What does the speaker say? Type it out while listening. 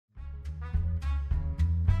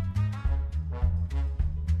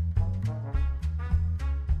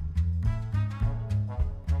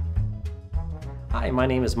Hi, my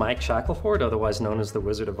name is Mike Shackelford, otherwise known as the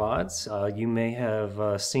Wizard of Odds. You may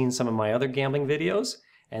have seen some of my other gambling videos,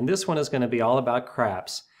 and this one is going to be all about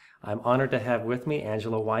craps. I'm honored to have with me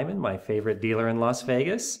Angela Wyman, my favorite dealer in Las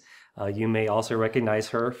Vegas. You may also recognize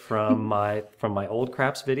her from my old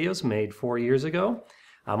craps videos made 4 years ago.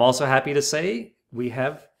 I'm also happy to say we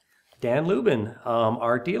have Dan Lubin,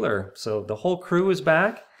 our dealer. So the whole crew is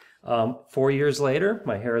back. 4 years later,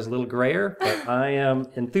 my hair is a little grayer, but I am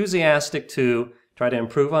enthusiastic to try to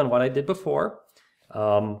improve on what I did before.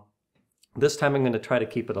 This time I'm going to try to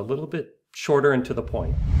keep it a little bit shorter and to the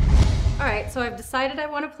point. All right, so I've decided I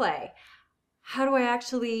want to play. How do I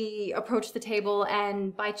actually approach the table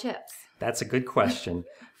and buy chips? That's a good question.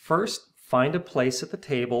 First, find a place at the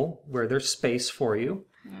table where there's space for you,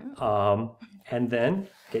 and then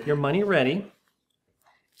get your money ready.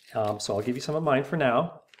 So I'll give you some of mine for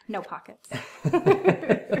now. No pockets.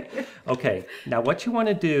 Okay, now what you want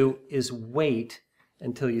to do is wait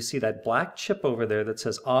until you see that black chip over there that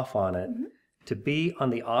says off on it to be on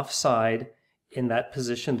the off side in that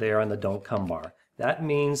position there on the don't come bar. That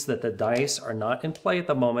means that the dice are not in play at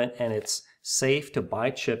the moment and it's safe to buy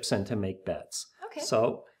chips and to make bets. Okay.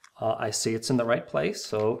 So I see it's in the right place,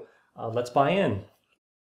 so let's buy in.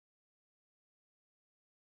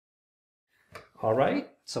 All right,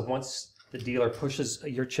 so once the dealer pushes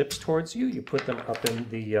your chips towards you, you put them up in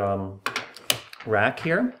the rack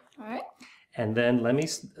here. All right. And then let me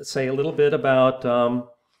say a little bit about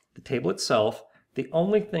the table itself. The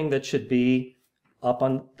only thing that should be up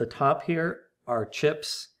on the top here are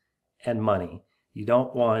chips and money. You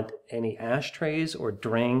don't want any ashtrays or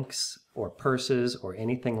drinks or purses or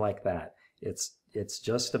anything like that. It's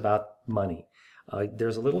just about money.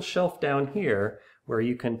 There's a little shelf down here where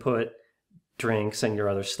you can put drinks and your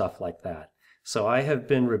other stuff like that. So I have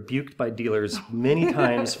been rebuked by dealers many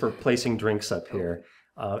times for placing drinks up here.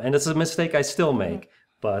 And it's a mistake I still make.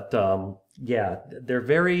 But yeah, they're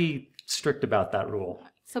very strict about that rule.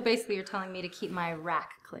 So basically you're telling me to keep my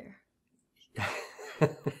rack clear.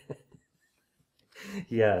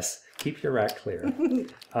 Yes, keep your rack clear.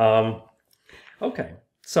 Okay,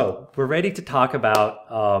 so we're ready to talk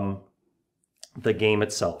about the game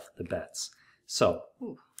itself, the bets. So,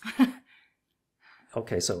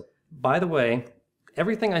 okay, so by the way,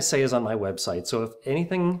 everything I say is on my website. So if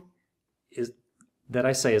anything that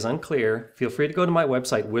I say is unclear, feel free to go to my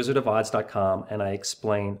website, wizardofodds.com, and I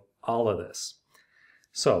explain all of this.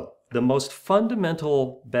 So the most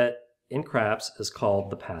fundamental bet in craps is called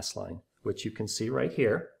the pass line, which you can see right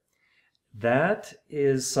here. That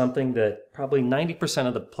is something that probably 90%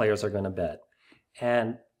 of the players are going to bet.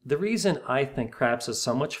 And the reason I think craps is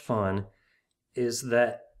so much fun is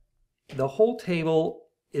that the whole table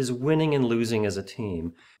is winning and losing as a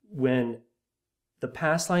team. When the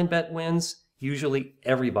pass line bet wins, usually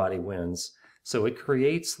everybody wins. So it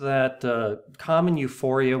creates that common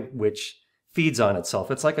euphoria which feeds on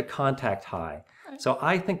itself. It's like a contact high. So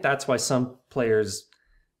I think that's why some players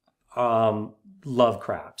love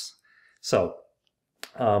craps. So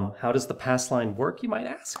how does the pass line work, you might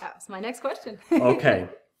ask? That's my next question. Okay.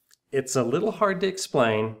 It's a little hard to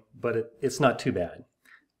explain, but it's not too bad.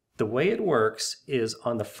 The way it works is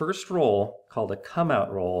on the first roll, called a come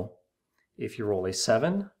out roll, if you roll a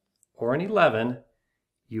 7 or an 11,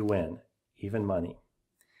 you win, even money.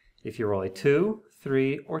 If you roll a 2,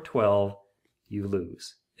 3, or 12, you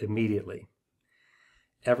lose immediately.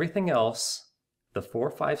 Everything else, the 4,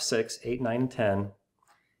 5, 6, 8, 9, and 10,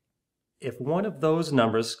 if one of those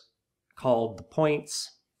numbers, called the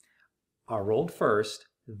points, are rolled first,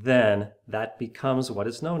 then that becomes what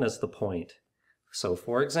is known as the point. So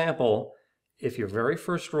for example, if your very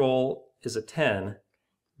first roll is a 10,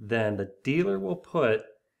 then the dealer will put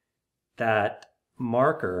that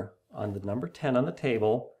marker on the number 10 on the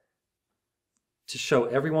table to show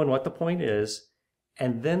everyone what the point is,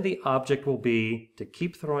 and then the object will be to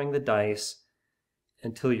keep throwing the dice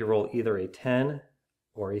until you roll either a 10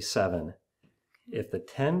 or a 7. If the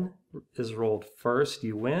 10 is rolled first,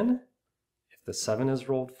 you win. If the 7 is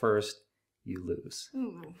rolled first, you lose.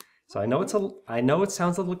 So I know it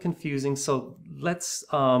sounds a little confusing, so let's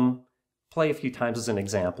play a few times as an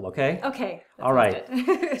example, okay? Okay. All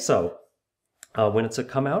right. So when it's a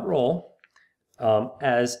come out roll,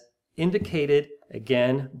 as indicated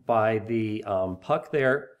again by the puck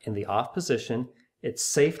there in the off position, it's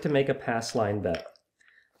safe to make a pass line bet.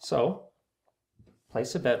 So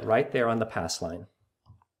place a bet right there on the pass line.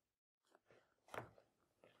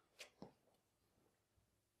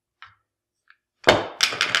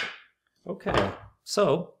 Okay,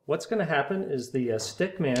 so what's going to happen is the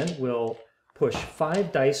stick man will push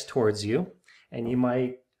 5 dice towards you, and you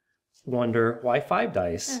might wonder, why 5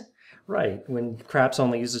 dice? Right, when craps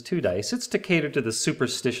only uses 2 dice. It's to cater to the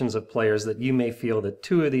superstitions of players that you may feel that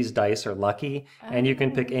 2 of these dice are lucky, and you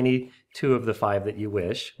can pick any 2 of the 5 that you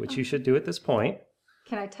wish, which you should do at this point.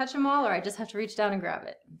 Can I touch them all, or I just have to reach down and grab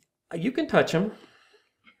it? You can touch them,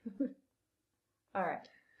 All right,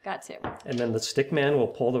 got to. and then the stick man will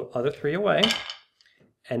pull the other 3 away,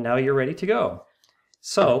 and now you're ready to go.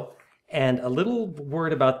 So, and a little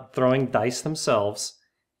word about throwing dice themselves.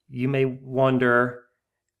 You may wonder,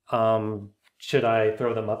 should I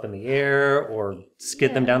throw them up in the air or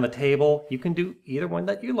skid them down the table? You can do either one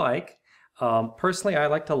that you like. Personally, I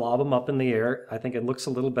like to lob them up in the air. I think it looks a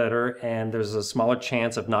little better, and there's a smaller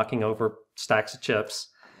chance of knocking over stacks of chips,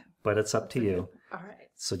 but it's up to you. All right.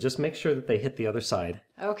 So just make sure that they hit the other side.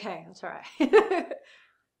 Okay, I'll try.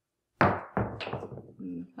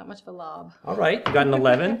 Not much of a lob. All right, you got an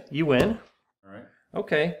 11. You win. All right.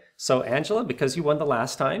 Okay, so Angela, because you won the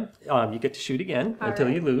last time, you get to shoot again until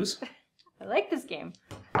you lose. I like this game.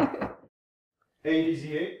 8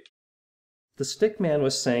 easy 8. The stick man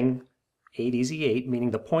was saying 8 easy 8,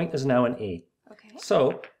 meaning the point is now an 8. Okay.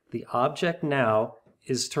 So the object now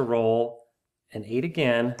is to roll an 8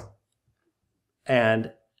 again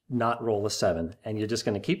and not roll a 7. And you're just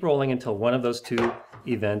going to keep rolling until one of those 2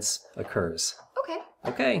 events occurs. Okay.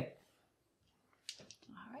 Okay.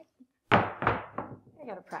 All right. I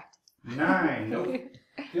gotta practice. 9. Nope.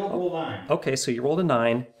 Field goal 9. Okay, so you rolled a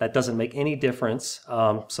 9. That doesn't make any difference.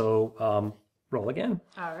 Roll again.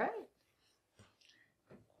 All right.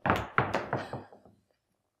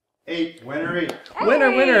 8. Winner 8. Winner,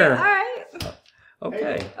 Hey, winner. All right.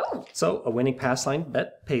 Okay. Oh. So a winning pass line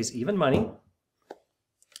bet pays even money.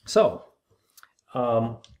 So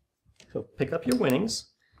pick up your winnings.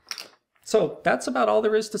 So that's about all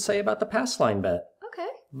there is to say about the pass line bet. Okay.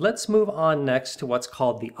 Let's move on next to what's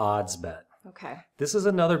called the odds bet. Okay. This is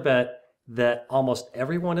another bet that almost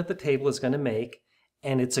everyone at the table is going to make,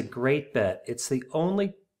 and it's a great bet. It's the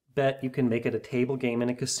only bet you can make at a table game in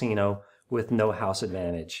a casino with no house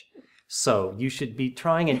advantage. So you should be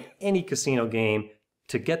trying in any casino game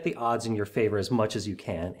to get the odds in your favor as much as you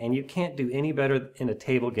can, and you can't do any better in a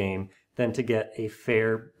table game than to get a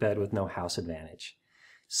fair bet with no house advantage.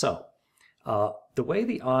 So the way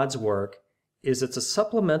the odds work is it's a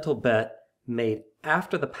supplemental bet made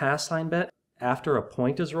after the pass line bet, after a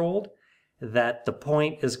point is rolled, that the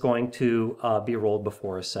point is going to be rolled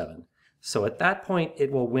before a 7. So at that point,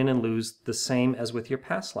 it will win and lose the same as with your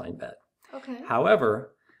pass line bet. Okay.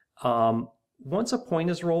 However, once a point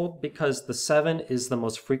is rolled, because the 7 is the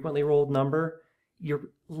most frequently rolled number, you're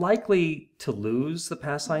likely to lose the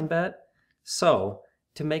pass line bet. So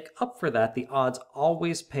to make up for that, the odds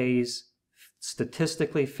always pays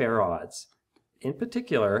statistically fair odds. In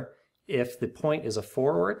particular, if the point is a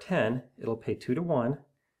 4 or a 10, it'll pay 2 to 1.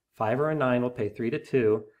 5 or a 9 will pay 3 to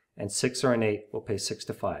 2. And 6 or an 8 will pay 6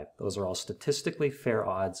 to 5. Those are all statistically fair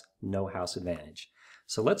odds, no house advantage.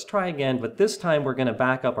 So let's try again, but this time we're going to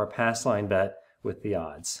back up our pass line bet with the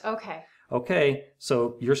odds. Okay. Okay,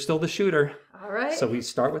 so you're still the shooter. All right. So we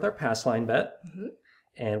start with our pass line bet,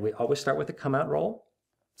 and we always start with the come out roll.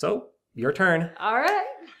 So your turn. All right.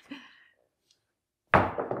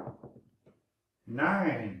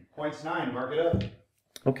 9. Points 9. Mark it up.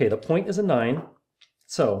 Okay, the point is a 9.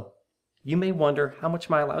 So you may wonder, how much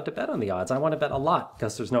am I allowed to bet on the odds? I want to bet a lot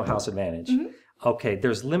because there's no house advantage. Okay,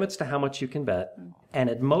 there's limits to how much you can bet. And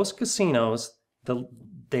at most casinos,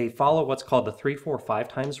 they follow what's called the 3, 4, 5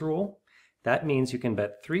 times rule. That means you can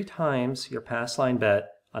bet 3 times your pass line bet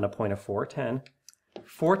on a point of 4 or 10,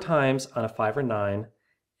 4 times on a 5 or 9,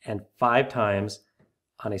 and 5 times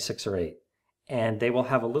on a 6 or 8. And they will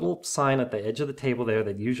have a little sign at the edge of the table there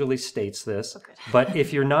that usually states this. Okay. But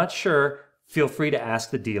if you're not sure, feel free to ask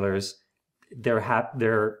the dealers.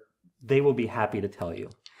 They will be happy to tell you.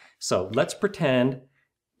 So let's pretend,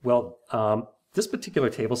 well, this particular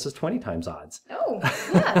table says 20 times odds. Oh,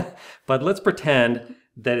 yeah. But let's pretend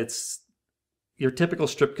that it's your typical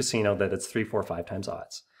strip casino, that it's 3, 4, 5 times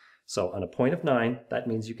odds. So on a point of 9, that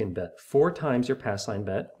means you can bet 4 times your pass line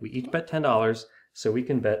bet. We each bet $10, so we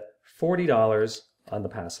can bet $40 on the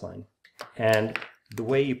pass line. And the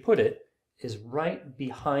way you put it is right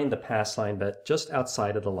behind the pass line bet, just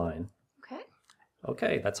outside of the line. Okay.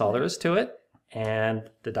 Okay, that's all there is to it. And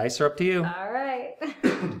the dice are up to you. All right. See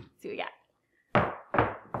what we got.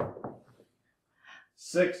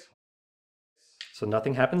 6. So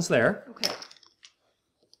nothing happens there. Okay.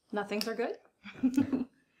 Nothings are good.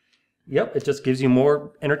 Yep, it just gives you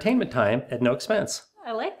more entertainment time at no expense.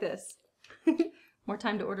 I like this. More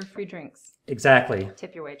time to order free drinks. Exactly.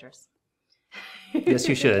 Tip your waitress. Yes,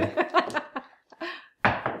 you should.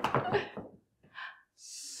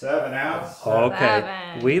 7 outs. Okay,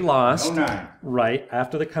 7. we lost. No 9. Right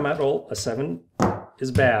after the come out roll, a 7 is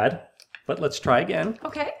bad, but let's try again.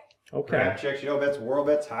 Okay. Okay. Grab checks, yo bets, world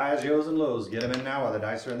bets, highs, yo's, and lows. Get them in now while the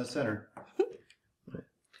dice are in the center.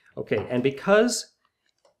 Okay, and because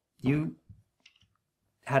you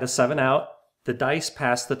had a 7 out, the dice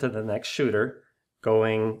passed it to the next shooter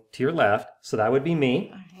going to your left, so that would be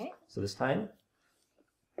me. All right. So this time,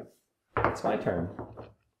 it's my turn.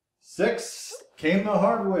 6 came the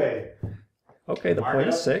hard way. Okay, the Mark point it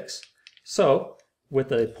is up. 6. So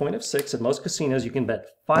with a point of 6, at most casinos, you can bet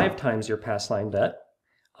 5 times your pass line bet.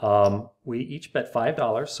 We each bet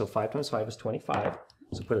 $5, so 5 times 5 is 25.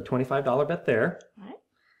 So put a $25 bet there. All right.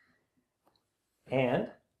 And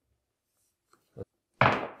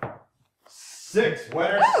 6,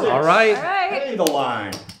 winner 6. all right. All right. Pay the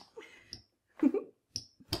line.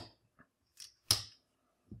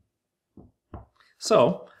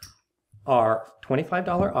 So our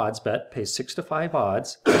 $25 odds bet pays 6 to 5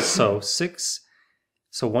 odds. So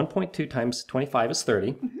 1.2 times 25 is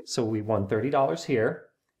 30. So we won $30 here.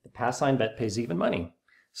 The pass line bet pays even money.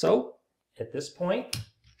 So at this point,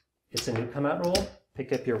 it's a new come out roll.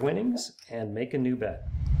 Pick up your winnings and make a new bet.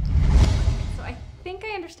 So I think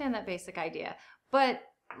I understand that basic idea. But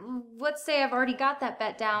let's say I've already got that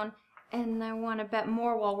bet down and I want to bet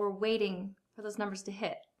more while we're waiting for those numbers to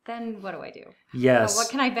hit. Then what do I do? Yes. What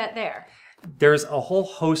can I bet there? There's a whole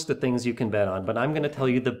host of things you can bet on, but I'm going to tell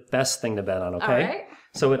you the best thing to bet on, okay? All right.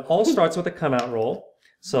 So it all starts with a come out roll.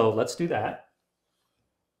 So let's do that.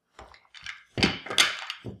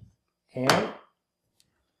 And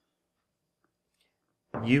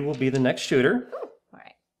you will be the next shooter. All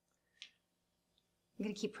right. I'm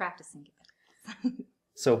going to keep practicing.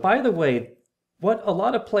 So by the way, what a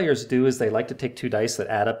lot of players do is they like to take 2 dice that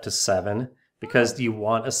add up to 7 because you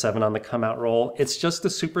want a 7 on the come out roll. It's just a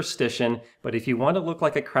superstition, but if you want to look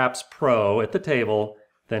like a craps pro at the table,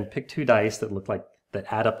 then pick 2 dice that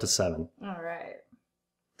add up to 7. All right.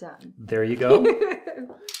 Done. There you go.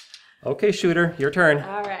 Okay, shooter, your turn.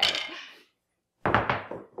 All right.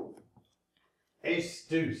 Ace,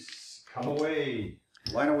 deuce. Come away.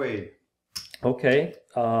 Line away. Okay.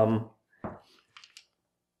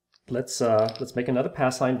 Let's make another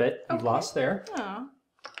pass line bet. You Okay. lost there. Oh. All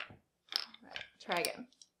right. Try again.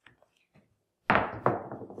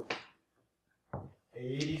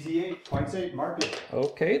 8, easy 8. Points 8. Mark it.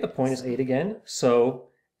 Okay, the point is 8 again. So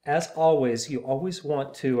as always, you always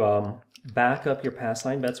want to back up your pass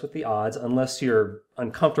line bets with the odds unless you're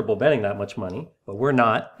uncomfortable betting that much money, but we're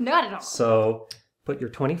not. Not at all. So put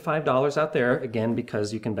your $25 out there, again,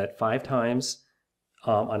 because you can bet 5 times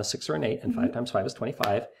on a 6 or an 8, and 5 times 5 is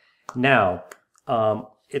 25. Now,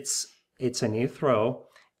 it's a new throw,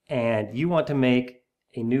 and you want to make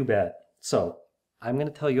a new bet. So I'm going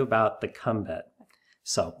to tell you about the come bet.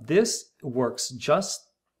 So this works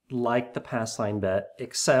just like the pass line bet,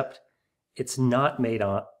 except it's not made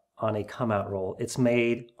on a come out roll. It's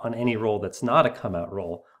made on any roll that's not a come out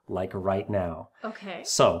roll, like right now. Okay.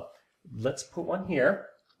 So let's put one here,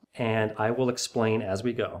 and I will explain as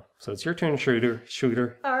we go. So it's your turn,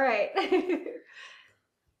 shooter. All right.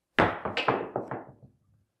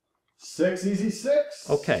 6, easy 6.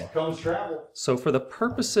 Okay. Comes travel. So for the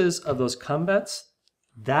purposes of those come bets,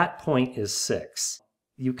 that point is 6.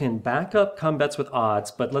 You can back up come bets with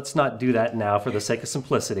odds, but let's not do that now for the sake of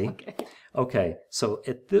simplicity. Okay, so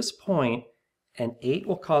at this point, an 8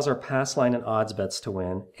 will cause our pass line and odds bets to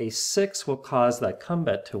win. A 6 will cause that come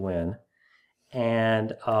bet to win.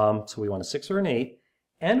 And so we want a 6 or an 8.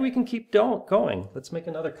 And we can keep going. Let's make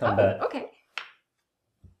another come bet. Okay.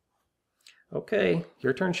 Okay,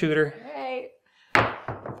 your turn, shooter. All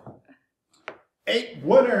right. 8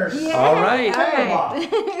 winners. Yeah. All right. All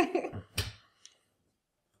right.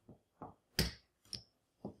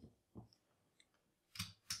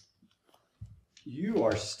 You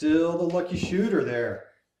are still the lucky shooter there.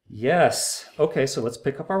 Yes. Okay, so let's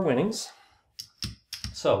pick up our winnings.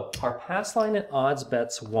 So our pass line and odds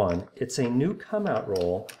bets won. It's a new come out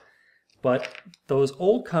roll, but those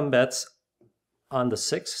old come bets on the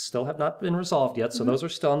 6 still have not been resolved yet, so those are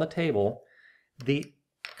still on the table. The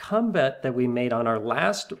come bet that we made on our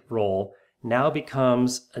last roll now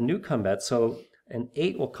becomes a new come bet, so an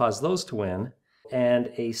 8 will cause those to win,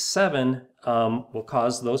 and a 7 will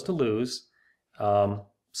cause those to lose.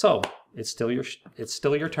 So it's still your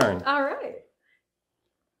turn. All right.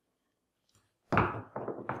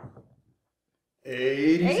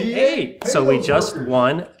 8, easy 8. So we those just workers.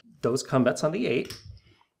 won those come bets on the 8.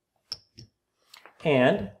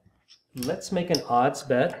 And let's make an odds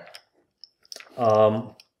bet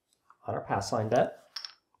on our pass line bet.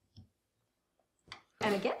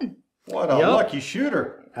 And again, What a Yep. lucky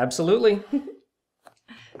shooter. Absolutely.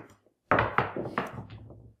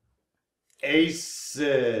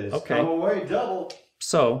 Aces. Okay. Come away, double.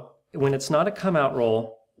 So when it's not a come out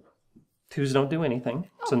roll, twos don't do anything.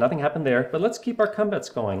 So nothing happened there. But let's keep our come bets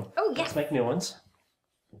going. Oh, Let's yes. make new ones.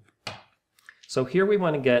 So here we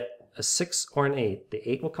want to get a 6 or an 8. The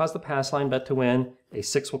 8 will cause the pass line bet to win. A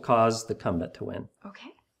 6 will cause the come bet to win. Okay.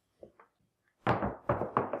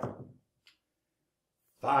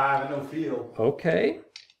 5 and no field. Okay.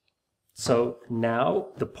 So now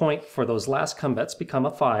the point for those last come bets become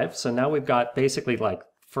a 5. So now we've got basically, like,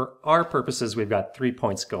 for our purposes, we've got 3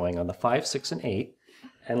 points going on the 5, 6, and 8.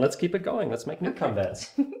 And let's keep it going. Let's make new come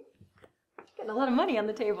bets. Getting a lot of money on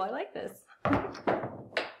the table. I like this.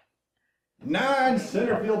 9,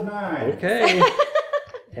 center field 9. Okay.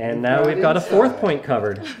 And now we've got a 4th point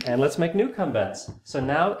covered. And let's make new come bets. So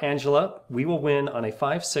now, Angela, we will win on a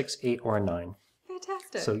 5, 6, 8, or a 9.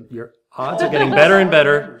 Fantastic. So your odds are getting better and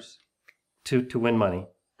better to win money.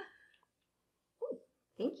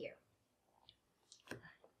 Thank you.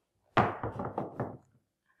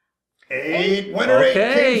 8, winner 8,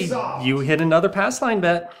 Okay, king soft. you hit another pass line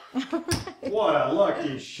bet. What a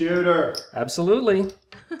lucky shooter. Absolutely.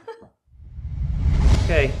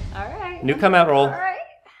 Okay, All right. new come out roll. All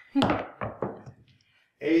right.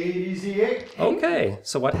 8, easy 8. Okay,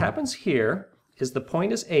 so what happens here is the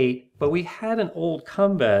point is 8, but we had an old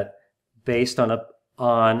come bet based on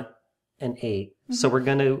an 8. So we're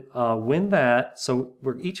going to win that. So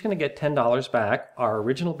we're each going to get $10 back, our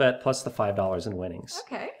original bet plus the $5 in winnings.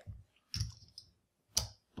 Okay.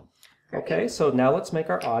 Okay, so now let's make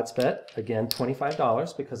our odds bet. Again,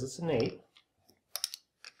 $25 because it's an 8.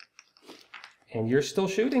 And you're still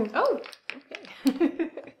shooting. Oh, okay.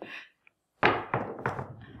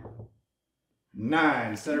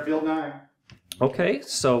 9, center field 9. Okay,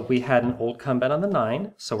 so we had an old come bet on the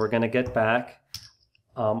 9, so we're going to get back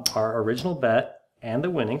our original bet and the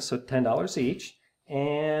winnings, so $10 each.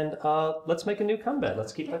 And let's make a new come bet.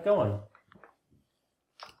 Let's keep that going.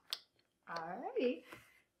 Alrighty.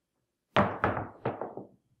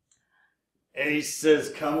 Aces,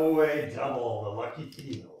 come away, double, the lucky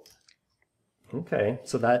field. Okay,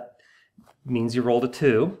 so that means you rolled a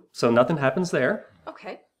 2, so nothing happens there.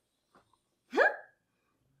 Okay.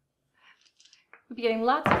 We'll be getting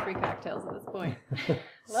lots of free cocktails at this point.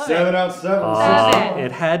 Love 7 it. out 7. Seven.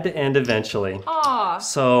 It had to end eventually. Aw.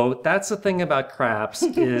 So that's the thing about craps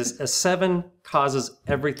is a 7 causes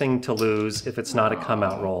everything to lose if it's not a come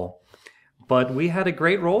out roll. But we had a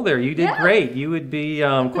great roll there. You did Yeah. great. You would be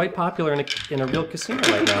quite popular in a real casino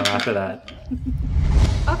right now after that.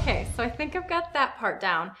 Okay, so I think I've got that part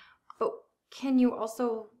down. But can you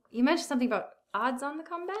also, you mentioned something about odds on the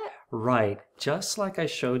combat? Right. Just like I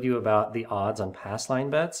showed you about the odds on pass line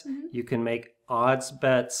bets, you can make odds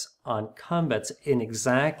bets on come bets in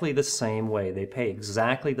exactly the same way. They pay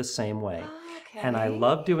exactly the same way. Okay. And I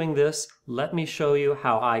love doing this. Let me show you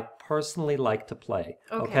how I personally like to play.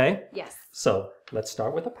 Okay? Yes. So let's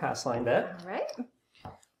start with a pass line bet. All right.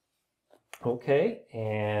 Okay,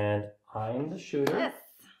 and I'm the shooter. Yes.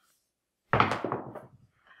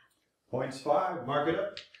 Points 5, mark it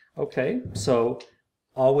up. Okay, so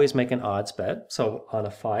always make an odds bet. So on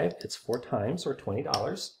a 5, it's 4 times or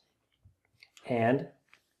 $20. And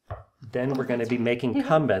then we're going to be making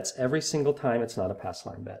come bets every single time it's not a pass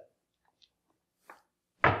line bet.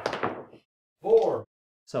 4.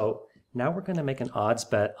 So now we're going to make an odds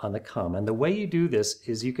bet on the come. And the way you do this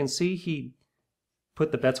is you can see he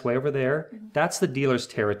put the bets way over there. That's the dealer's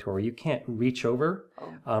territory. You can't reach over.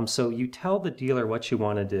 So you tell the dealer what you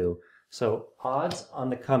want to do. So odds on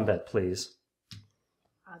the come bet, please.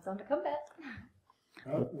 Odds on the combat.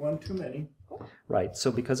 One too many. Right,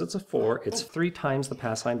 so because it's a 4, it's 3 times the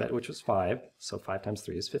pass line bet, which was 5. So 5 times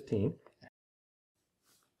 3 is 15.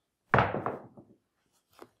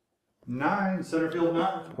 9, center field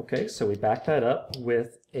 9. Okay, so we back that up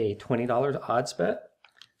with a $20 odds bet.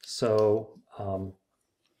 So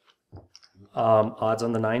odds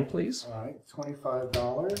on the 9, please. All right, $25,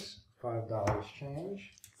 $5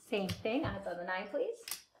 change. Same thing. Odds on the 9, please.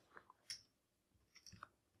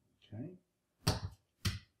 Okay.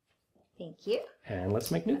 Thank you. And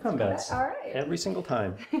let's make new come bets. All right. Every single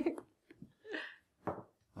time.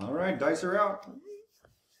 All right, dice are out.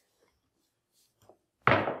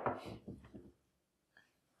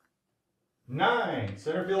 Nine,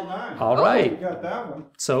 center field 9. All You right. got that one.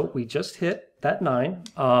 So we just hit that 9.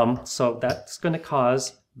 So that's going to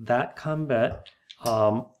cause that come bet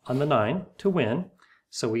on the 9 to win.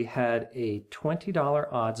 So we had a $20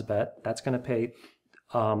 odds bet. That's going to pay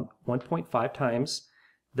 1.5 times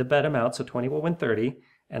the bet amount. So 20 will win 30.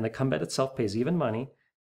 And the come bet itself pays even money.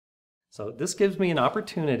 So this gives me an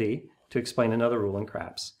opportunity to explain another rule in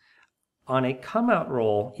craps. On a come out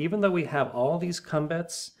roll, even though we have all these come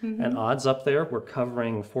bets and odds up there, we're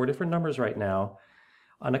covering 4 different numbers right now.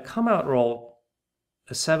 On a come out roll,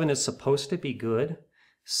 a 7 is supposed to be good.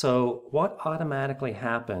 So what automatically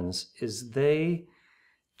happens is they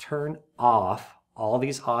turn off all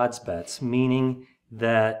these odds bets, meaning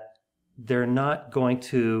that they're not going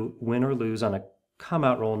to win or lose on a come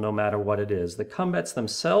out roll no matter what it is. The come bets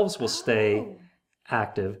themselves will stay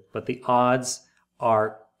active, but the odds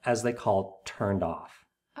are, as they call, turned off.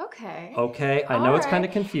 Okay. Okay, I know it's kind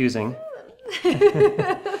of confusing,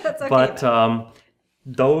 That's okay. but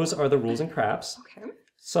those are the rules in craps. Okay.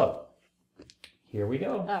 So here we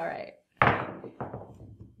go. All right.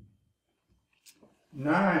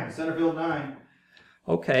 9, center field 9.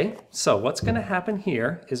 Okay, so what's going to happen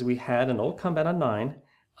here is we had an old come bet on 9.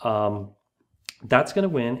 That's going to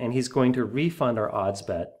win, and he's going to refund our odds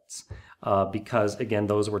bets because, again,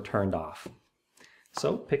 those were turned off.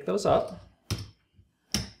 So pick those up.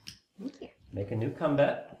 Thank you. Make a new come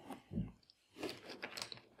bet.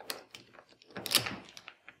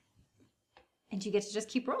 And you get to just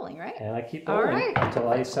keep rolling, right? And I keep All rolling right. until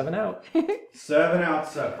I 7 out. 7 out,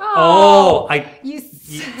 7. Oh, you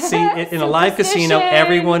see, in a live casino,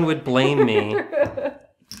 everyone would blame me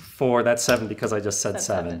for that 7 because I just said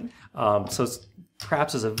 7. So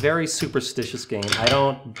craps is a very superstitious game. I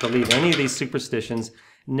don't believe any of these superstitions.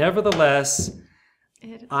 Nevertheless,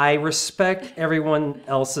 I respect everyone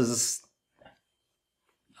else's,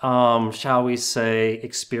 shall we say,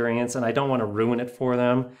 experience, and I don't want to ruin it for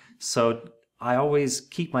them. So I always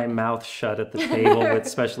keep my mouth shut at the table,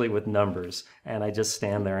 especially with numbers, and I just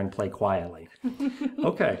stand there and play quietly.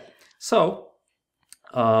 Okay, so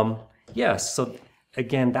yes, so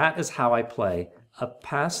again, that is how I play. A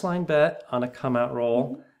pass line bet on a come out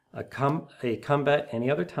roll, a come bet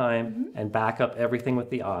any other time, and back up everything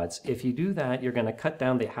with the odds. If you do that, you're going to cut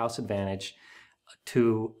down the house advantage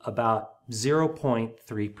to about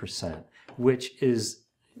 0.3%, which is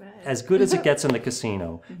as good as it gets in the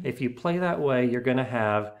casino. If you play that way, you're going to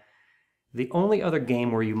have the only other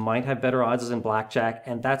game where you might have better odds is in blackjack,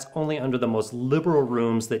 and that's only under the most liberal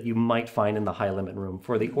rooms that you might find in the high limit room.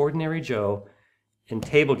 For the ordinary Joe, in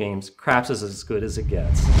table games, craps is as good as it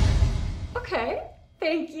gets. Okay,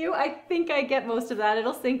 thank you. I think I get most of that.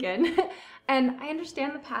 It'll sink in. And I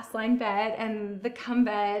understand the pass line bet and the come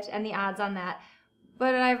bet and the odds on that.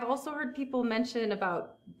 But I've also heard people mention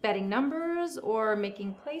about betting numbers or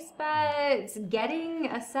making place bets, getting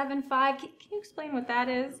a 7-5. Can you explain what that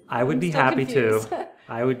is? I would I'm be still happy confused. to.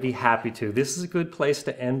 I would be happy to. This is a good place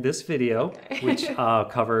to end this video, which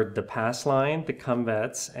covered the pass line, the come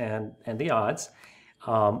bets, and the odds.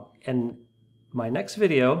 And my next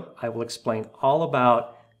video, I will explain all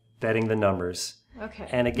about betting the numbers. Okay.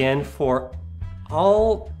 And again, for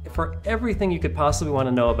everything you could possibly want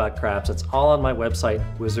to know about craps, it's all on my website,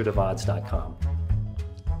 wizardofodds.com.